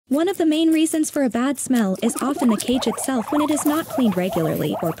One of the main reasons for a bad smell is often the cage itself when it is not cleaned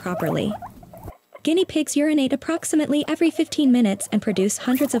regularly or properly. Guinea pigs urinate approximately every 15 minutes and produce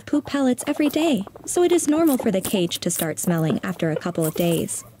hundreds of poop pellets every day, so it is normal for the cage to start smelling after a couple of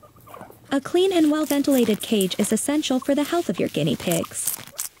days. A clean and well-ventilated cage is essential for the health of your guinea pigs.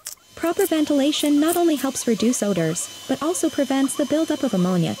 Proper ventilation not only helps reduce odors, but also prevents the buildup of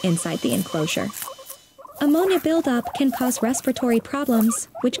ammonia inside the enclosure. Ammonia buildup can cause respiratory problems,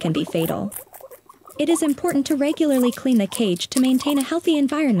 which can be fatal. It is important to regularly clean the cage to maintain a healthy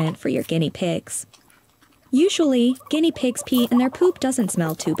environment for your guinea pigs. Usually, guinea pigs pee and their poop doesn't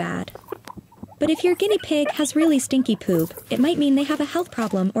smell too bad. But if your guinea pig has really stinky poop, it might mean they have a health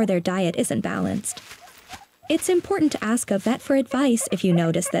problem or their diet isn't balanced. It's important to ask a vet for advice if you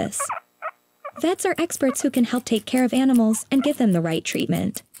notice this. Vets are experts who can help take care of animals and give them the right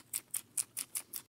treatment.